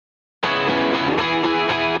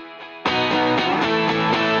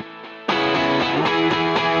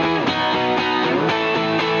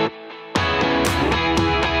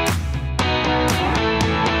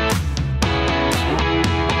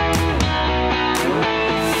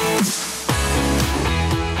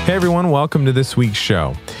Hey everyone, welcome to this week's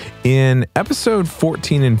show. In episode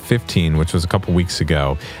 14 and 15, which was a couple weeks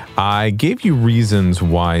ago, I gave you reasons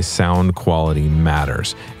why sound quality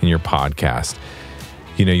matters in your podcast.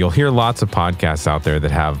 You know, you'll hear lots of podcasts out there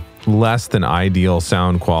that have less than ideal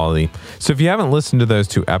sound quality. So if you haven't listened to those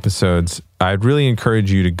two episodes, I'd really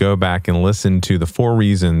encourage you to go back and listen to the 4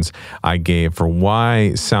 reasons I gave for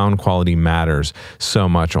why sound quality matters so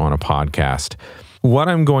much on a podcast. What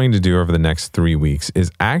I'm going to do over the next 3 weeks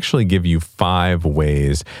is actually give you 5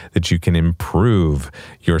 ways that you can improve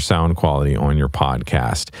your sound quality on your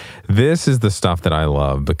podcast. This is the stuff that I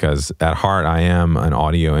love because at heart, I am an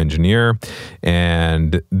audio engineer,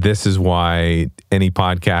 and this is why any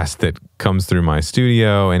podcast that comes through my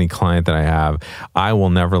studio, any client that I have, I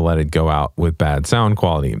will never let it go out with bad sound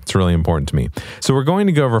quality. It's really important to me. So we're going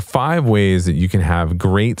to go over 5 ways that you can have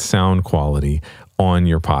great sound quality on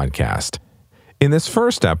your podcast. In this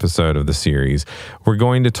first episode of the series, we're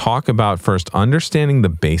going to talk about first understanding the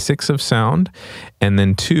basics of sound, and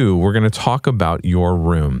then 2, we're going to talk about your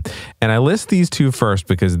room. And I list these 2 first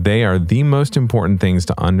because they are the most important things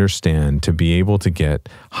to understand to be able to get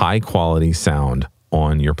high quality sound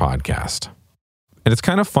on your podcast. And it's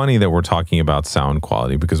kind of funny that we're talking about sound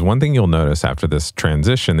quality because one thing you'll notice after this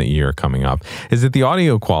transition that year coming up is that the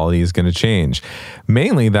audio quality is going to change.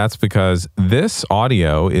 Mainly that's because this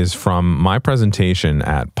audio is from my presentation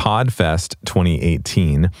at PodFest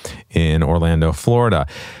 2018 in Orlando, Florida.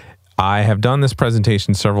 I have done this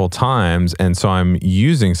presentation several times, and so I'm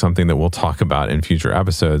using something that we'll talk about in future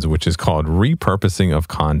episodes, which is called repurposing of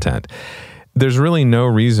content. There's really no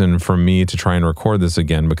reason for me to try and record this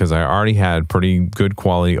again because I already had pretty good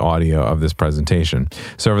quality audio of this presentation.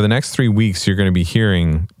 So over the next 3 weeks, you're going to be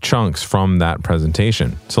hearing chunks from that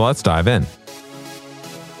presentation. So let's dive in.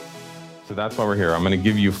 So that's why we're here. I'm going to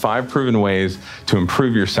give you 5 proven ways to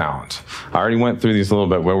improve your sound. I already went through these a little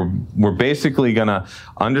bit. We're basically going to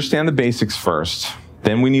understand the basics first.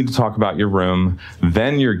 Then we need to talk about your room,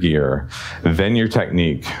 then your gear, then your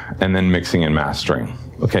technique, and then mixing and mastering.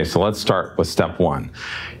 Okay, so let's start with step 1.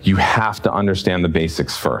 You have to understand the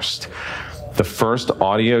basics first. The first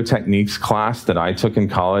audio techniques class that I took in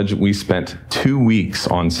college, we spent 2 weeks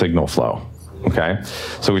on signal flow. Okay,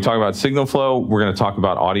 so we talk about signal flow, we're going to talk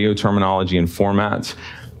about audio terminology and formats,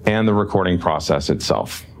 and the recording process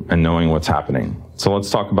itself, and knowing what's happening. So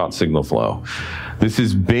let's talk about signal flow. This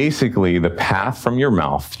is basically the path from your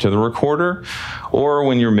mouth to the recorder, or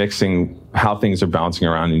when you're mixing, how things are bouncing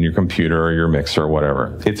around in your computer or your mixer or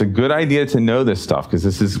whatever. It's a good idea to know this stuff because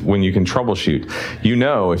this is when you can troubleshoot. You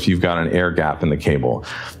know if you've got an air gap in the cable.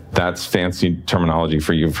 That's fancy terminology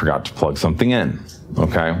for you forgot to plug something in.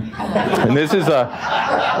 Okay. And this is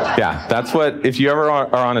that's what, if you ever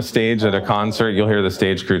are on a stage at a concert, you'll hear the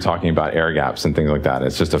stage crew talking about air gaps and things like that.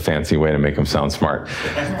 It's just a fancy way to make them sound smart.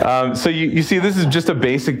 So you see, this is just a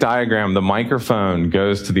basic diagram. The microphone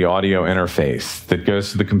goes to the audio interface that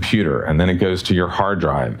goes to the computer, and then it goes to your hard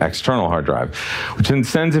drive, external hard drive, which then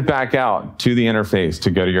sends it back out to the interface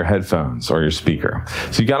to go to your headphones or your speaker.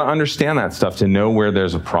 So you got to understand that stuff to know where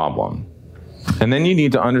there's a problem. And then you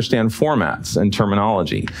need to understand formats and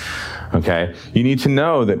terminology, okay? You need to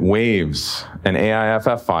know that waves and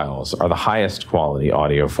AIFF files are the highest quality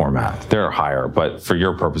audio format. They're higher, but for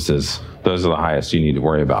your purposes, those are the highest you need to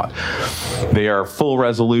worry about. They are full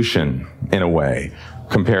resolution in a way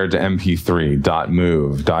compared to MP3,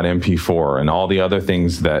 .mov, .mp4, and all the other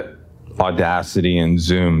things that Audacity and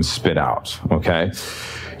Zoom spit out, okay?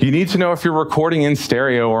 You need to know if you're recording in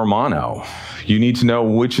stereo or mono. You need to know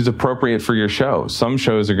which is appropriate for your show. Some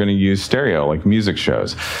shows are going to use stereo, like music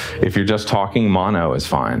shows. If you're just talking, mono is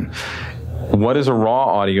fine. What is a raw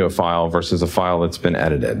audio file versus a file that's been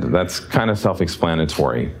edited? That's kind of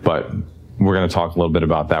self-explanatory, but we're going to talk a little bit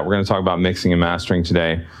about that. We're going to talk about mixing and mastering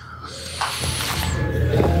today.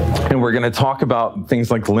 And we're going to talk about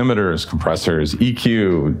things like limiters, compressors,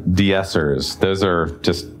 EQ, de-essers. Those are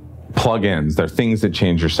just plugins. They're things that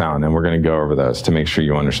change your sound, and we're going to go over those to make sure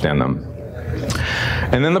you understand them.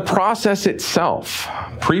 And then the process itself,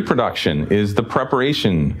 pre-production, is the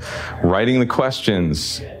preparation, writing the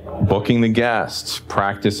questions, booking the guests,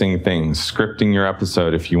 practicing things, scripting your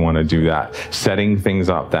episode if you want to do that, setting things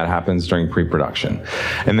up. That happens during pre-production.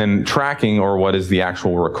 And then tracking, or what is the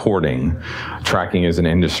actual recording. Tracking is an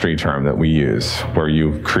industry term that we use, where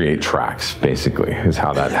you create tracks, basically, is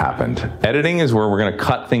how that happened. Editing is where we're going to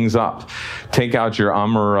cut things up, take out your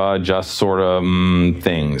or just sort of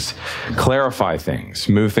things, clarify things,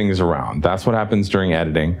 move things around. That's what happens during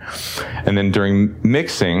editing. And then during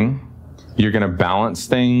mixing, you're going to balance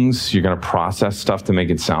things, you're going to process stuff to make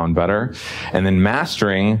it sound better. And then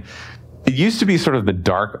mastering, it used to be sort of the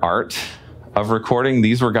dark art of recording,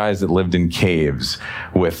 these were guys that lived in caves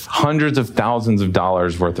with hundreds of thousands of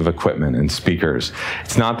dollars worth of equipment and speakers.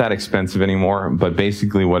 It's not that expensive anymore, but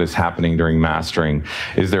basically what is happening during mastering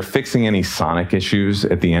is they're fixing any sonic issues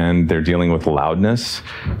at the end. They're dealing with loudness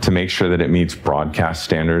to make sure that it meets broadcast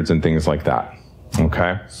standards and things like that.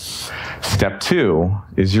 Okay? Step 2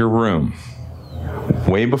 is your room.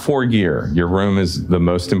 Way before gear, your room is the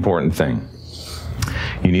most important thing.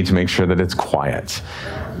 You need to make sure that it's quiet.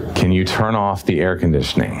 Can you turn off the air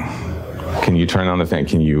conditioning? Can you turn on the fan?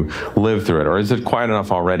 Can you live through it? Or is it quiet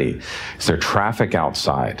enough already? Is there traffic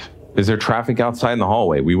outside? Is there traffic outside in the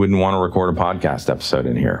hallway? We wouldn't want to record a podcast episode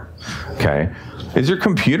in here. Okay? Is your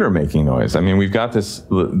computer making noise? I mean, we've got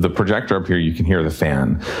the projector up here, you can hear the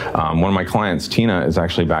fan. One of my clients, Tina, is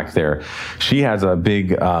actually back there. She has a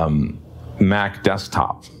big Mac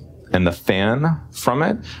desktop, and the fan from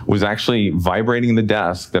it was actually vibrating the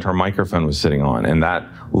desk that her microphone was sitting on, and that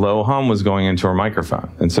low hum was going into her microphone.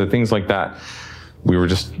 And so things like that, we were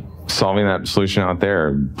just solving that solution out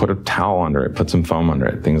there. Put a towel under it, put some foam under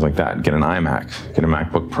it, things like that. Get an iMac, get a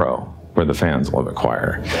MacBook Pro, where the fan's a little bit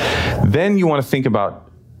quieter. Then you want to think about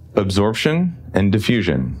absorption and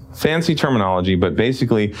diffusion. Fancy terminology, but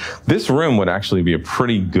basically this room would actually be a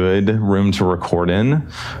pretty good room to record in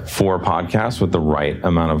for a podcast with the right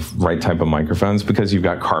type of microphones, because you've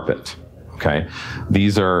got carpet. Okay.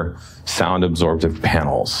 These are sound absorptive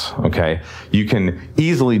panels. Okay. You can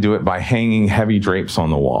easily do it by hanging heavy drapes on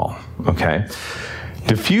the wall. Okay.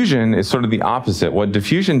 Diffusion is sort of the opposite. What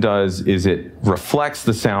diffusion does is it reflects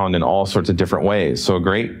the sound in all sorts of different ways. So a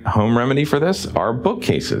great home remedy for this are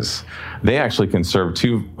bookcases. They actually can serve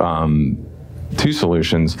two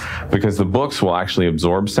solutions, because the books will actually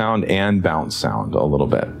absorb sound and bounce sound a little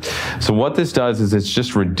bit. So what this does is it's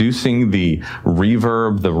just reducing the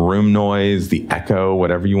reverb, the room noise, the echo,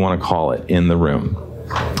 whatever you want to call it, in the room.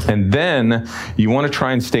 And then you want to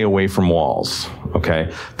try and stay away from walls,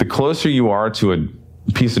 okay? The closer you are to a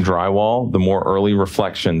piece of drywall, the more early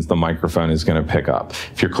reflections the microphone is going to pick up.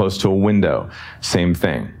 If you're close to a window, same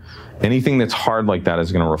thing. Anything that's hard like that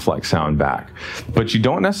is going to reflect sound back. But you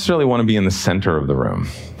don't necessarily want to be in the center of the room,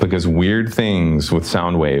 because weird things with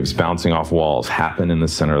sound waves bouncing off walls happen in the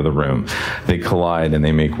center of the room. They collide and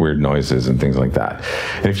they make weird noises and things like that.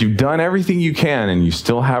 And if you've done everything you can and you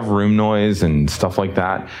still have room noise and stuff like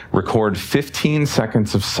that, record 15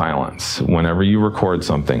 seconds of silence whenever you record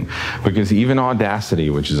something, because even Audacity,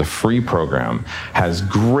 which is a free program, has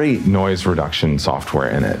great noise reduction software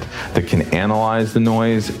in it that can analyze the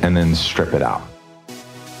noise and then strip it out.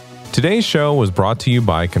 Today's show was brought to you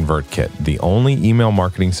by ConvertKit, the only email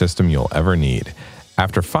marketing system you'll ever need.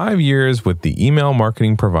 After 5 years with the email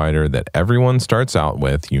marketing provider that everyone starts out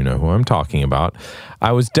with, you know who I'm talking about,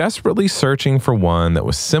 I was desperately searching for one that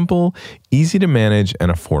was simple, easy to manage, and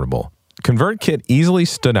affordable. ConvertKit easily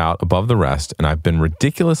stood out above the rest, and I've been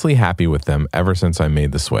ridiculously happy with them ever since I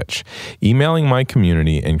made the switch. Emailing my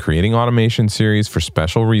community and creating automation series for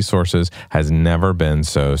special resources has never been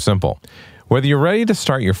so simple. Whether you're ready to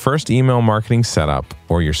start your first email marketing setup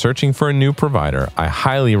or you're searching for a new provider, I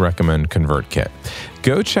highly recommend ConvertKit.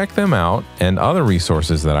 Go check them out and other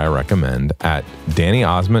resources that I recommend at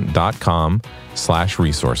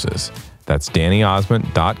DannyOsmond.com/resources. That's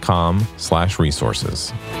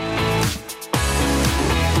DannyOsmond.com/resources.